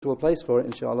to a place for it,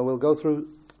 inshallah. We'll go through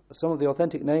some of the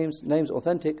authentic names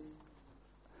authentic,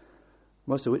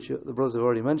 most of which the brothers have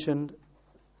already mentioned,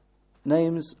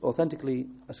 names authentically,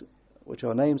 which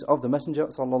are names of the Messenger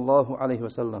Sallallahu Alayhi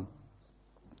Wasallam,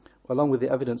 along with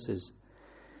the evidences.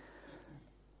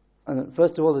 And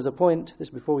first of all, there's a point,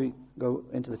 this before we go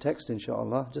into the text,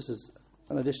 inshallah, just as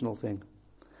an additional thing.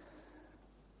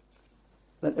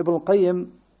 Then Ibn al-Qayyim,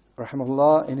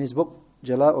 rahimahullah, in his book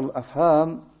Jala'ul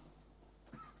Afham,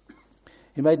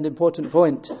 he made an important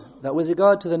point, that with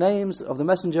regard to the names of the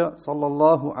Messenger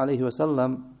Sallallahu Alayhi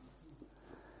Wasallam,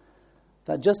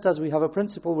 that just as we have a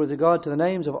principle with regard to the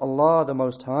names of Allah the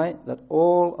Most High, that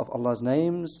all of Allah's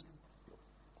names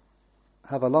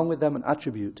have along with them an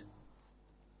attribute.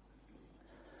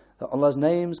 That Allah's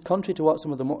names, contrary to what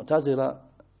some of the Mu'tazila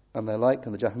and the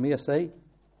Jahmiyyah say,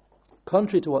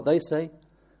 contrary to what they say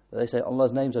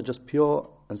Allah's names are just pure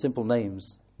and simple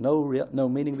names, no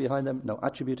meaning behind them, no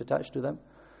attribute attached to them.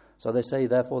 So they say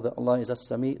therefore that Allah is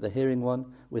As-Sami, the hearing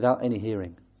one, without any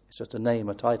hearing. It's just a name,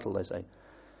 a title, they say.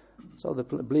 So the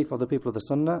belief of the people of the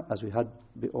Sunnah, as we had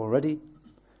already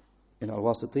in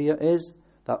Al-Wasitiyah, is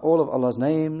that all of Allah's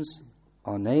names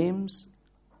are names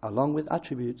along with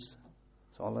attributes.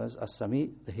 So Allah is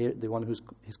As-Sami, the one who's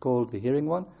called the hearing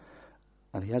one,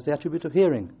 and He has the attribute of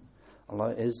hearing.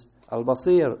 Allah is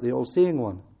Al-Basir, the all-seeing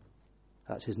one.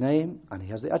 That's His name, and He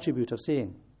has the attribute of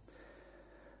seeing.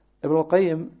 Ibn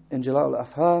al-Qayyim in Jala'ul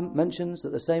Afham mentions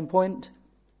that the same point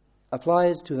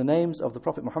applies to the names of the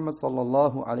Prophet Muhammad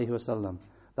Sallallahu Alaihi Wasallam,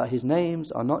 that his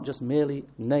names are not just merely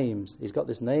names. He's got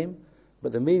this name,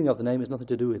 but the meaning of the name has nothing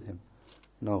to do with him.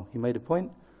 No, he made a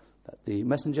point that the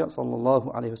Messenger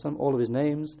Sallallahu Alaihi Wasallam, all of his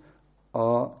names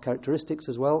are characteristics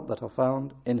as well that are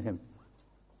found in him.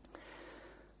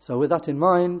 So with that in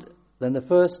mind, then the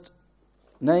first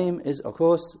name is, of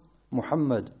course,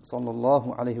 Muhammad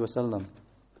Sallallahu Alaihi Wasallam,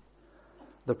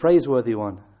 the praiseworthy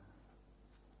one,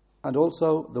 and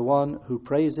also the one who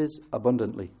praises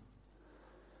abundantly.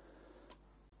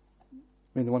 I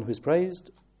mean, the one who is praised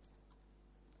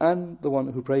and the one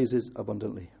who praises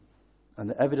abundantly. And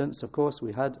the evidence, of course,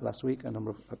 we had last week a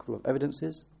couple of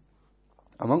evidences.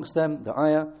 Amongst them, the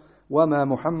ayah,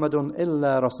 وَمَا مُحَمَّدٌ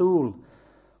إِلَّا رَسُولٌ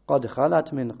قَدْ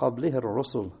خَلَتْ مِنْ قَبْلِهِ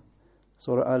الرُّسُلُ.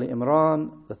 Surah Ali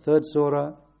Imran, the third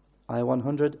surah, ayah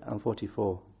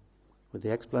 144. With the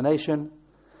explanation,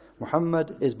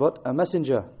 Muhammad is but a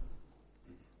messenger,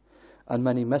 and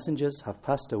many messengers have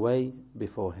passed away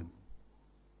before him.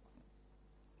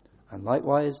 And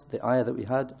likewise, the ayah that we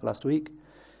had last week,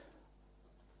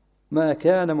 مَا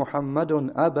كَانَ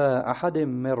مُحَمَّدٌ أَبَا أَحَدٍ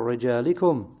مِّن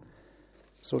رِجَالِكُمْ.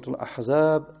 Surah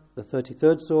Al-Ahzab, the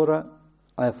 33rd surah,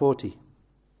 ayah 40.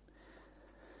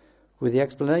 With the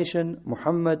explanation,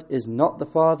 Muhammad is not the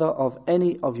father of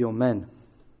any of your men.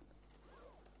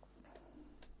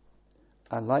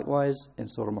 And likewise, in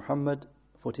Surah Muhammad,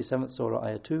 47th surah,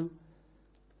 ayah 2,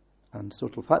 and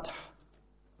Surah Al-Fath,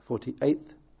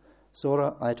 48th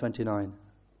surah, ayah 29.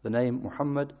 The name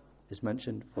Muhammad is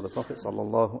mentioned for the Prophet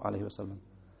Sallallahu Alaihi Wasallam.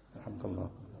 Alhamdulillah.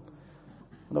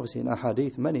 And obviously in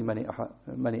ahadith, many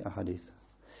ahadith.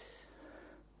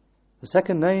 The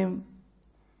second name,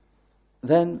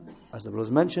 then, as the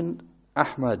brothers mentioned,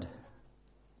 Ahmad,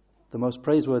 the most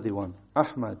praiseworthy one,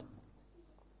 Ahmad.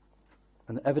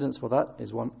 And the evidence for that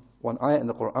is one ayah in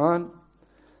the Quran,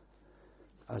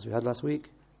 as we had last week.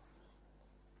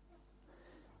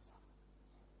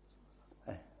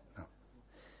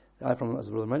 The ayah from, as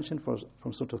the brother mentioned,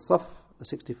 from Surah Al-Saf, the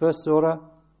 61st surah,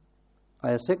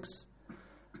 ayah 6.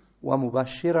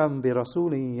 وَمُبَشِّرًا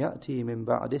بِرَسُولٍ يَأْتِي مِنْ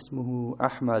بَعْدِ اسْمُهُ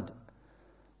أَحْمَدٍ.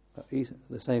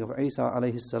 The saying of Isa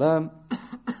alayhi salam,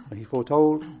 when he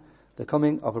foretold the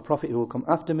coming of a prophet who will come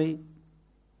after me,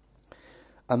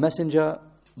 a messenger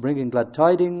bringing glad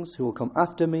tidings who will come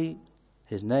after me,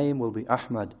 his name will be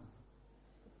Ahmad.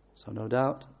 So no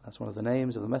doubt that's one of the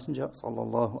names of the Messenger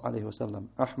Sallallahu Alaihi Wasallam,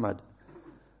 Ahmad.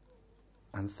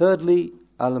 And thirdly,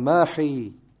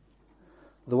 Al-Mahi,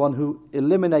 the one who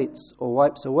eliminates or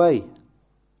wipes away,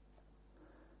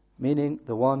 meaning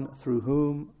the one through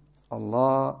whom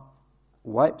Allah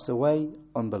wipes away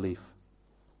unbelief.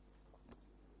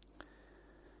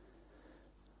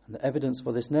 And the evidence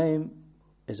for this name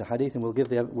is a hadith, and we'll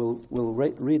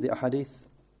read the hadith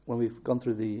when we've gone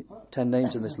through the 10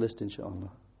 names in this list,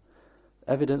 inshallah.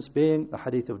 Evidence being the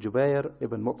hadith of Jubair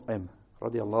ibn Mut'im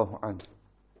radiyallahu anhu.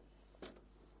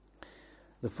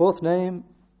 The fourth name,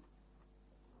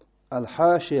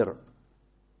 Al-Hashir,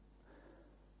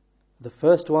 the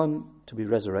first one to be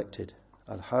resurrected.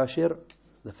 Al-Hashir,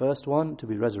 the first one to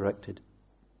be resurrected,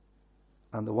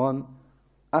 and the one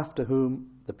after whom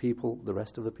the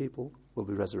rest of the people will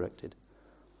be resurrected.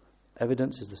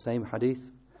 Evidence is the same hadith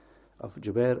of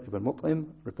Jubair ibn Mut'im,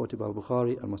 reported by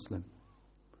Al-Bukhari and Muslim.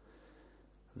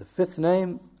 The fifth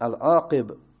name,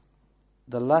 Al-Aqib,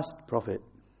 the last prophet.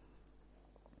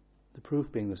 The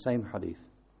proof being the same hadith.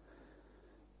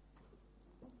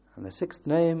 And the sixth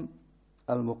name,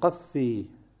 Al-Muqaffi.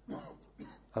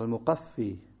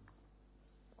 Al-Muqaffi.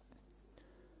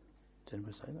 Did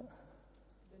anybody say that?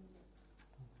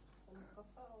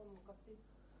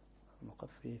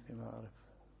 Al-Muqaffi فيما أعرف.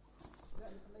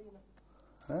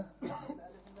 ها؟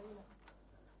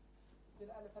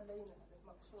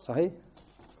 صحيح؟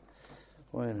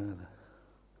 وين هذا؟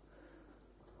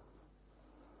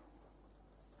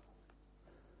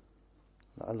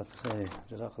 لعلك صحيح،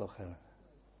 جزاك الله خيرا.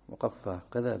 مقفى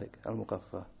كذلك،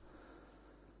 المقفى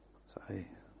صحيح.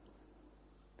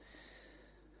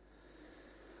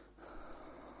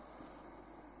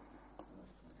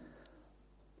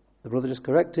 The brother just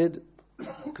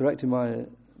correcting my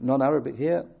non-Arabic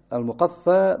here.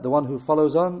 Al-Muqaffa, the one who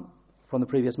follows on from the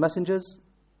previous messengers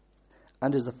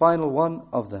and is the final one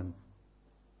of them.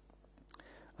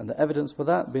 And the evidence for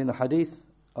that being the hadith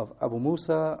of Abu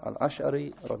Musa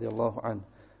al-Ash'ari radiyallahu anhu,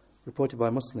 reported by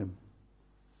Muslim.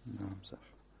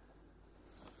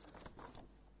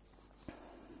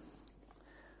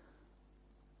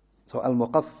 So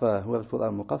Al-Muqaffa, whoever put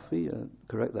Al-Muqaffi,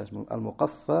 correct that.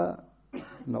 Al-Muqaffa,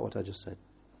 not what I just said.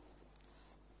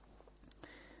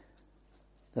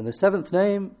 Then the seventh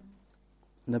name,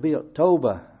 Nabi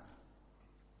Tawbah,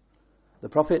 the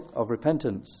prophet of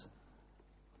repentance,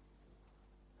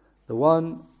 the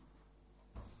one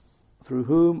through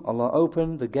whom Allah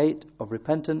opened the gate of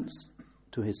repentance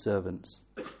to His servants.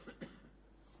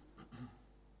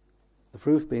 The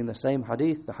proof being the same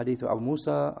hadith, the hadith of Abu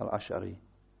Musa al-Ash'ari.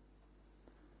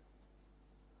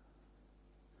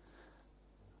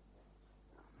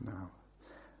 Now,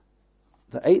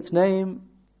 the eighth name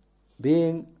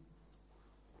being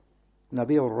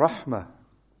Nabi al-Rahmah,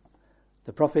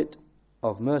 the prophet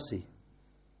of mercy,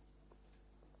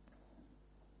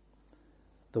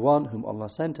 the one whom Allah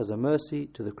sent as a mercy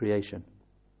to the creation.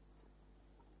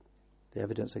 The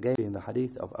evidence again being the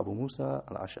hadith of Abu Musa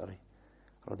al-Ash'ari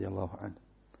radiyallahu anhu.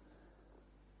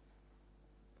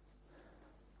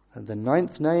 And the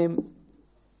ninth name,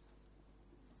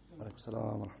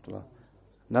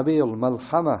 Nabiul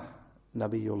Malhamah,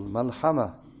 Nabiul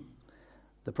Malhamah,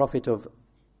 the prophet of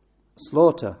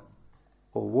slaughter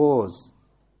or wars,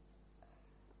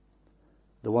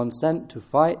 the one sent to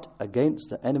fight against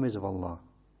the enemies of Allah.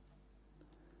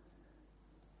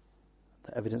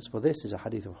 The evidence for this is a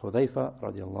hadith of Hudhayfa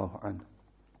radiyallahu anhu,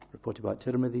 reported by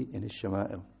Tirmidhi in his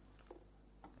Shama'il.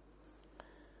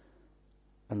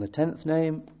 And the 10th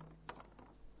name,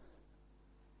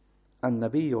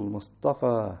 An-Nabiyul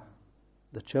Mustafa,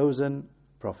 the chosen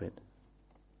prophet.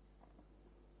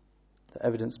 The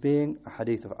evidence being a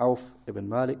hadith of Auf ibn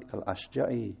Malik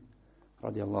al-Ashja'i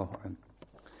radiyallahu anhu.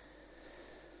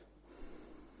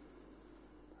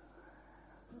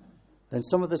 Then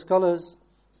some of the scholars,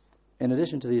 in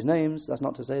addition to these names, that's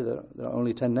not to say that there are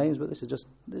only 10 names, but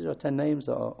these are 10 names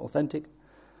that are authentic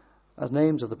as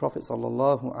names of the Prophet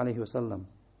Sallallahu Alayhi Wasallam,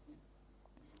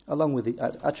 along with the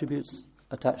attributes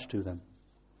attached to them.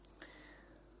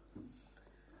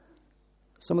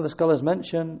 Some of the scholars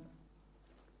mention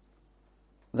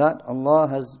that Allah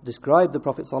has described the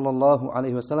Prophet Sallallahu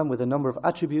Alaihi Wasallam with a number of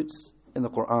attributes in the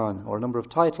Quran, or a number of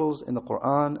titles in the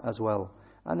Quran as well.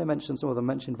 And they mention, some of them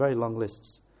mention very long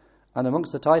lists. And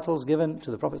amongst the titles given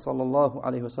to the Prophet Sallallahu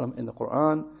Alaihi Wasallam in the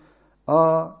Quran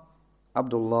are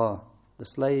Abdullah, the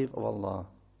slave of Allah.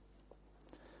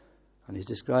 And he's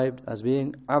described as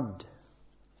being Abd,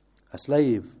 a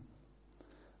slave,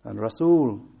 and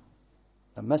Rasul,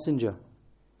 a messenger,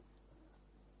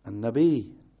 and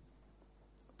Nabi,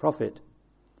 prophet,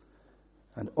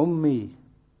 and Ummi,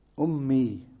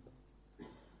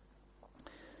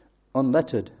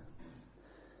 unlettered,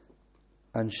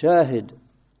 and Shahid,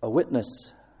 a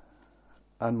witness,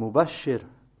 and Mubashir,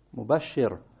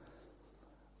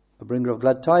 a bringer of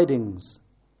glad tidings,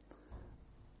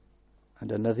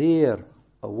 and a Nadhir,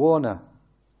 a warner,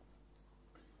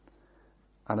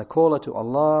 and a caller to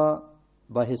Allah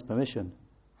by His permission,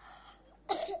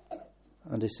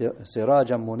 and a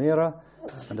Siraj and Munira,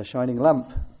 and a shining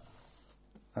lamp,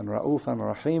 and Ra'uf and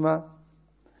Rahima,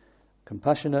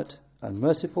 compassionate and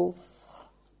merciful,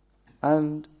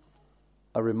 and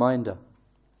a reminder,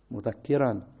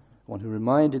 Mudhakkiran, one who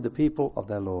reminded the people of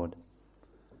their Lord.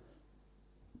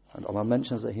 And Allah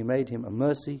mentions that He made him a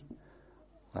mercy,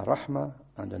 a rahmah,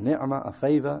 and a ni'mah, a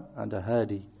favour, and a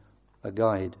hadi, a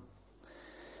guide.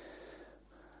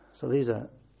 So these are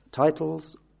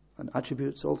titles and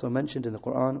attributes also mentioned in the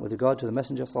Quran with regard to the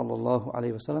Messenger sallallahu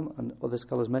alaihi wasallam, and other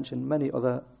scholars mention many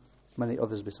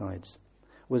others besides.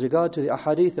 With regard to the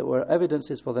ahadith that were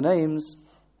evidences for the names,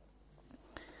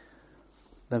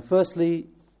 then firstly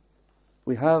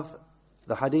we have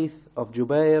the hadith of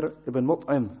Jubair ibn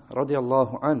Mut'im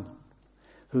radiyallahu an,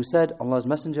 who said, Allah's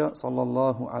Messenger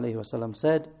sallallahu alaihi wasallam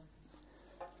said,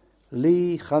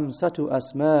 "Li khamsatu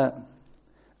asma,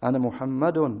 ana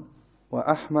Muhammadun wa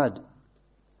Ahmad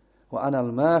wa ana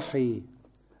al-mahi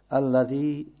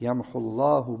alladhi yamhu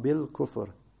Allahu bil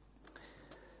kufr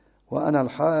wa ana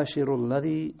al-hashiru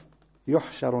alladhi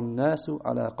yuhsharu an-nasu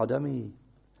ala qadami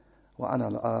wa ana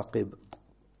al-aqib."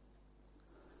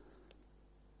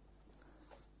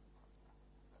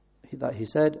 That he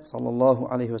said, sallallahu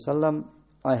alaihi wasallam,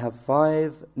 I have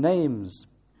 5 names.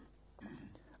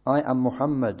 I am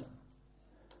Muhammad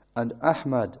and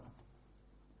Ahmad,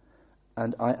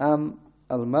 and I am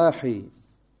Al-Mahi,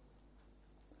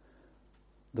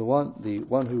 the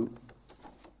one who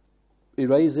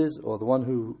erases, or the one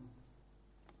who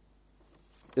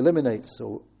eliminates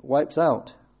or wipes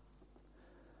out,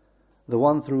 the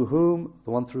one through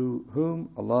whom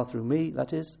Allah through me,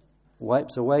 that is,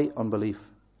 wipes away unbelief.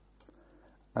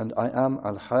 And I am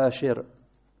Al-Hashir,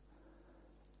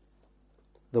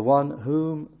 the one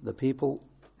whom the people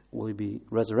will be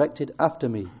resurrected after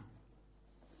me.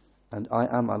 And I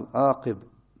am Al-Aqib,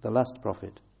 the last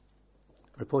prophet.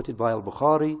 Reported by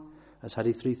Al-Bukhari as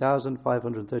Hadith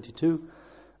 3532,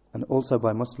 and also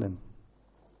by Muslim.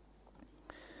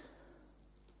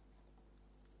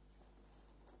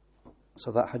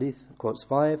 So that hadith quotes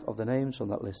 5 of the names from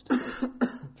that list.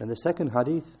 And the second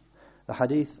hadith, the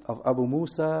hadith of Abu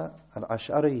Musa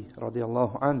al-Ash'ari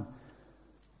radiyallahu an,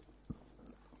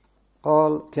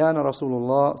 قال كان رسول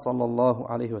الله صلى الله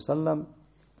عليه وسلم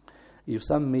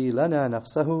يسمي لنا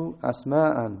نفسه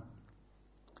أسماء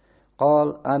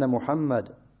قال أنا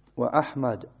محمد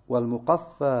وأحمد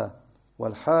والمقفى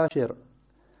والحاشر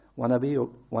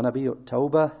ونبي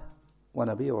التوبة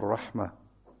ونبي الرحمة.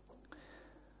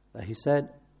 He said,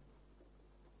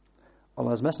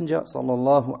 Allah's Messenger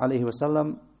sallallahu alaihi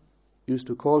wasallam used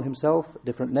to call himself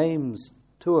different names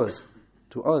to us.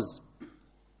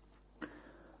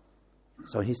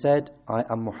 So he said, I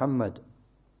am Muhammad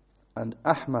and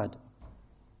Ahmad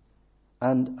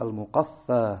and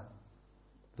Al-Muqaffa,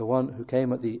 the one who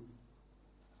came at the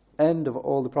end of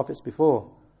all the prophets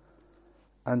before,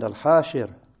 and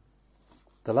Al-Hashir,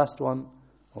 the last one,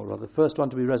 or rather the first one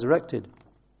to be resurrected,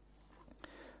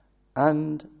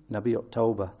 and Nabi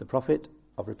Tawbah, the prophet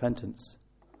of repentance,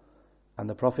 and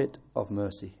the prophet of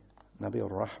mercy, Nabi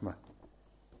al-Rahmah.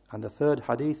 And the third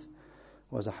hadith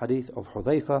was a hadith of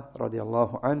Hudhayfa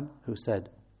radiallahu an, who said,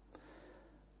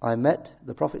 I met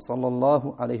the Prophet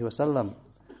sallallahu alaihi wasallam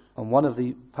on one of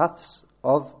the paths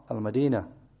of Al-Madinah.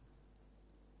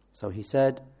 So he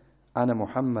said, Ana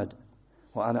Muhammad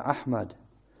wa ana Ahmad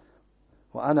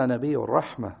wa ana Nabi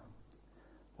al-Rahmah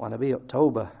wa Nabi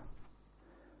al-Tawbah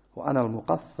wa ana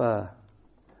al-Muqaffa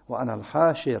wa ana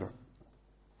al-Hashir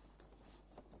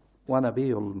wa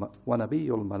Nabi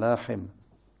al-Malahim.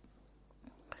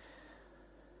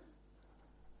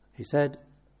 He said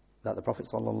that the Prophet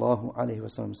sallallahu alaihi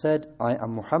wasallam said, I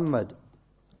am Muhammad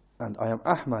and I am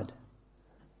Ahmad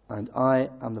and I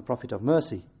am the Prophet of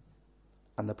mercy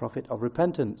and the Prophet of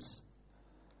repentance,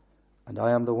 and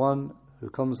I am the one who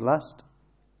comes last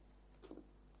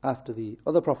after the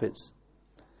other prophets,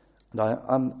 and I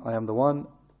am the one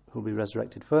who will be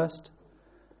resurrected first,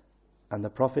 and the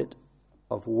Prophet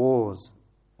of wars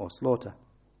or slaughter.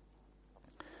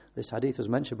 This hadith was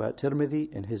mentioned by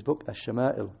Tirmidhi in his book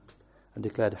Ash-Shama'il and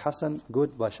declared Hasan,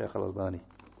 good, by Shaykh al-Albani.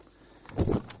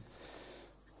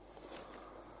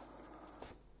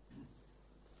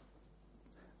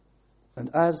 And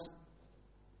as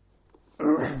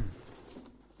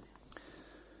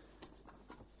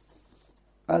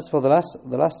for the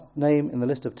last name in the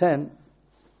list of 10,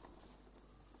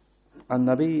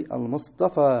 An-Nabi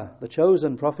al-Mustafa, the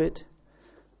chosen prophet,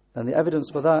 and the evidence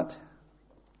for that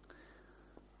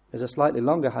is a slightly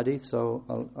longer hadith, so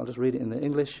I'll just read it in the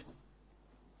English.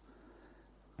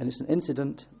 And it's an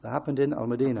incident that happened in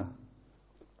Al-Madinah.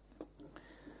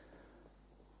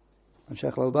 And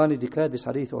Shaykh al-Albani declared this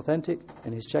hadith authentic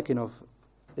in his checking of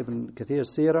Ibn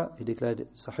Kathir's Seerah. He declared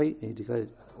it sahih, he declared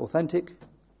it authentic,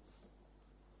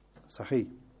 sahih.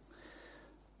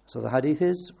 So the hadith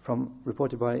is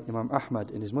reported by Imam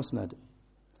Ahmad in his Musnad,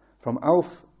 from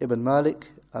Auf ibn Malik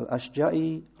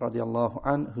al-Ashja'i radiyallahu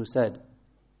an, who said,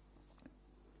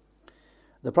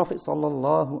 the Prophet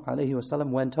sallallahu alaihi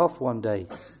wasallam went off one day,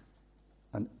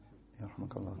 and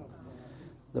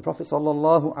the Prophet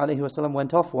sallallahu alaihi wasallam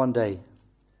went off one day,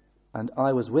 and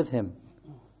I was with him,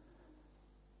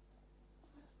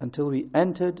 until we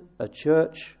entered a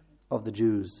church of the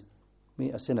Jews,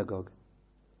 a synagogue.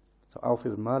 So Auf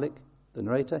ibn Malik, the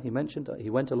narrator, he mentioned that he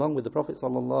went along with the Prophet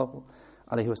SallAllaahu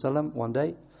Alayhi one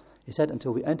day. He said,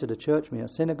 until we entered a church, a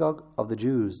synagogue of the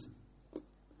Jews,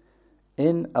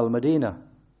 in Al-Madinah,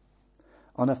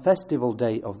 on a festival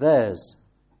day of theirs,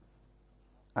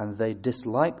 and they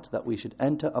disliked that we should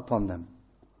enter upon them.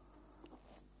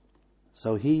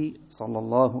 So he,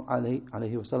 SallAllaahu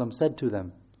Alayhi said to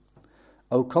them,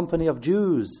 O company of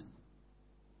Jews,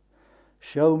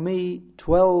 show me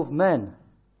 12 men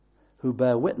who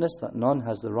bear witness that none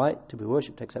has the right to be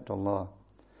worshipped except Allah,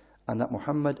 and that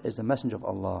Muhammad is the messenger of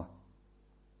Allah.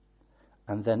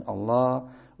 And then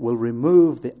Allah will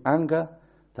remove the anger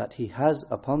that He has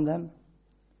upon them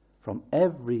from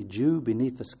every Jew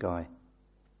beneath the sky.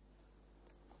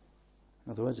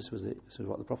 In other words, this was the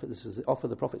offer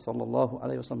the Prophet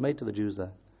ﷺ made to the Jews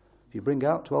there. If you bring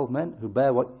out 12 men who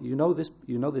bear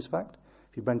this fact.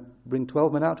 If you bring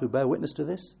 12 men out who bear witness to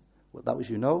this, that which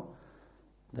you know,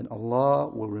 then Allah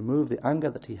will remove the anger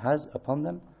that He has upon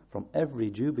them from every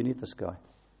Jew beneath the sky.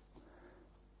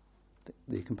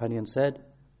 The companion said,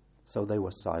 so they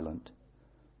were silent.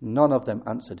 None of them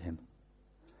answered him.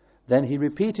 Then he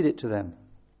repeated it to them,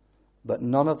 but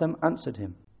none of them answered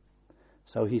him.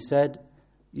 So he said,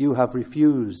 you have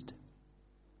refused.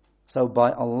 So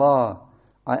by Allah,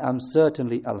 I am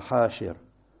certainly Al-Hashir,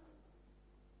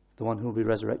 the one who will be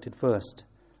resurrected first,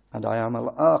 and I am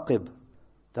Al-Aqib,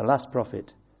 the last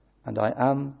prophet, and I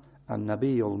am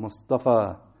An-Nabiyul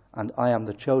Mustafa, and I am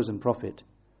the chosen prophet,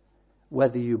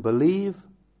 whether you believe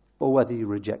or whether you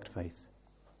reject faith.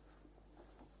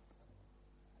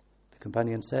 The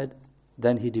companion said,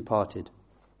 then he departed,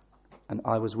 and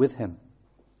I was with him,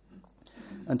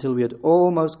 until we had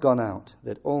almost gone out.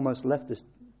 They had almost left this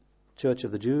church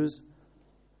of the Jews.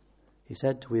 He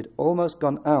said, we had almost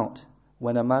gone out,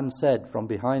 when a man said from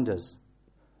behind us,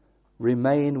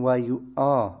 remain where you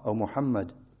are, O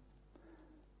Muhammad.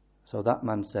 So that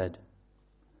man said,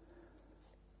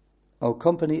 O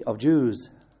company of Jews,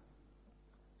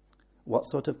 what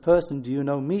sort of person do you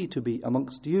know me to be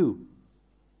amongst you?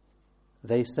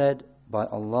 They said, by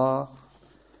Allah,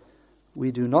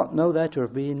 we do not know there to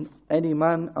have been any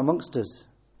man amongst us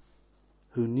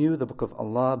who knew the book of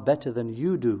Allah better than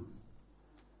you do,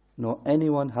 nor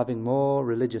anyone having more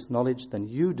religious knowledge than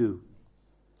you do,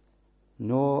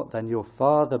 nor than your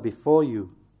father before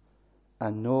you,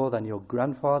 and nor than your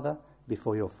grandfather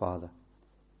before your father.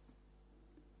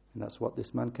 And that's what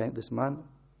this man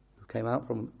who came out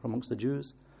from amongst the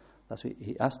Jews, that's what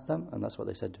he asked them, and that's what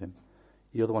they said to him.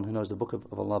 You're the one who knows the book of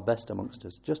Allah best amongst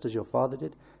us, just as your father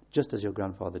did, just as your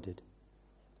grandfather did.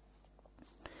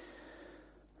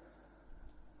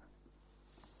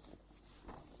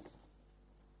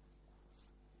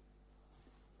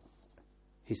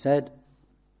 He said,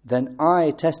 then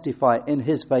I testify in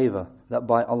his favor that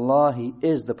by Allah he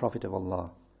is the Prophet of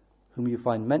Allah, whom you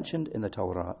find mentioned in the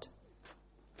Torah.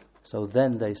 So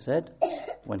then they said,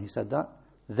 when he said that,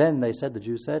 the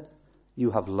Jews said,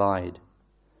 you have lied.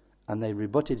 And they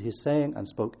rebutted his saying and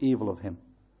spoke evil of him.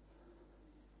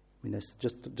 I mean,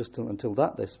 just until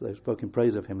that, they spoke in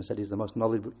praise of him and said he's the most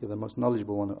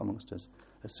knowledgeable one amongst us.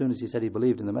 As soon as he said he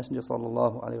believed in the Messenger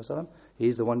SallAllaahu Alayhi,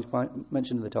 he's the one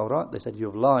mentioned in the Torah, they said, you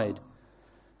have lied.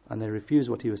 And they refused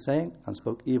what he was saying and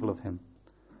spoke evil of him.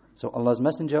 So Allah's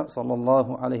Messenger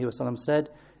SallAllaahu Alayhi said,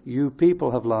 you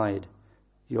people have lied.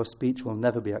 Your speech will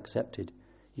never be accepted.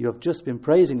 You have just been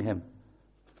praising him,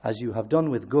 as you have done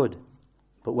with good.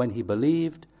 But when he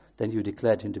believed, then you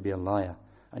declared him to be a liar,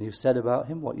 and you said about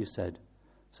him what you said.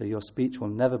 So your speech will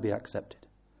never be accepted.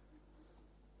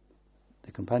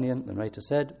 The companion, the narrator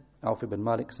said, Auf ibn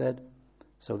Malik said,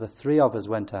 so the three of us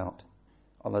went out.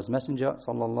 Allah's Messenger,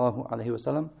 SallAllaahu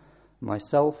Alayhi,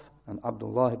 myself, and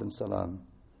Abdullah ibn Sallam.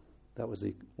 That was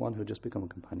the one who had just become a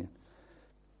companion.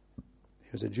 He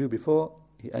was a Jew before,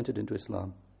 he entered into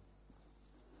Islam.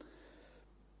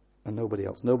 And nobody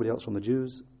else from the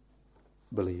Jews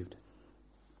believed.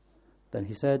 Then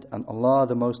he said, and Allah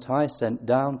the Most High sent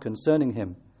down concerning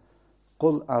him,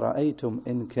 قُلْ أَرَأَيْتُمْ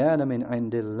إِنْ كَانَ مِنْ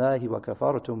عِنْدِ اللَّهِ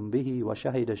وَكَفَرْتُمْ بِهِ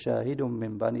وَشَهِدَ شَاهِدٌ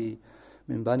مِنْ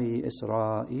بَنِي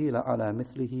إِسْرَائِيلَ عَلَى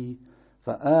مِثْلِهِ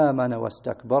فَآمَنَ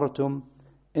وَاسْتَكْبَرْتُمْ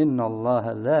إِنَّ اللَّهَ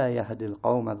لَا يَهْدِي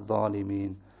الْقَوْمَ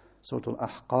الظَّالِمِينَ. Surah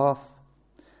Al-Ahqaf,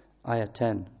 Ayah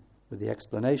 10, with the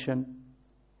explanation.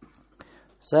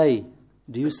 Say,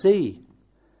 do you see,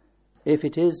 if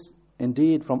it is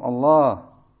indeed from Allah,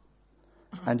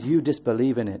 and you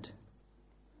disbelieve in it,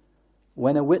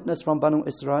 when a witness from Banu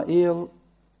Israel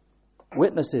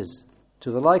witnesses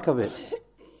to the like of it,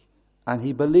 and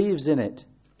he believes in it,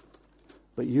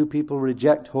 but you people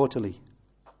reject haughtily,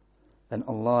 then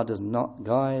Allah does not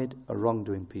guide a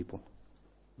wrongdoing people,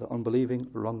 the unbelieving,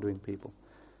 wrongdoing people.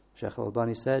 Shaykh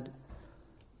al-Albani said,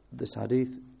 this hadith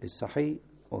is sahih,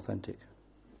 authentic.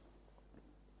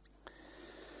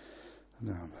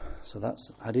 So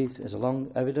that's hadith is a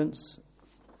long evidence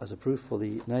as a proof for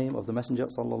the name of the Messenger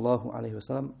Sallallahu Alayhi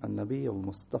Wasallam, An-Nabi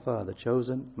al-Mustafa, the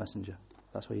chosen messenger.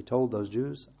 That's what he told those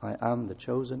Jews, I am the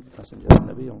chosen messenger,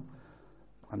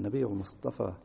 An-Nabi al-Mustafa.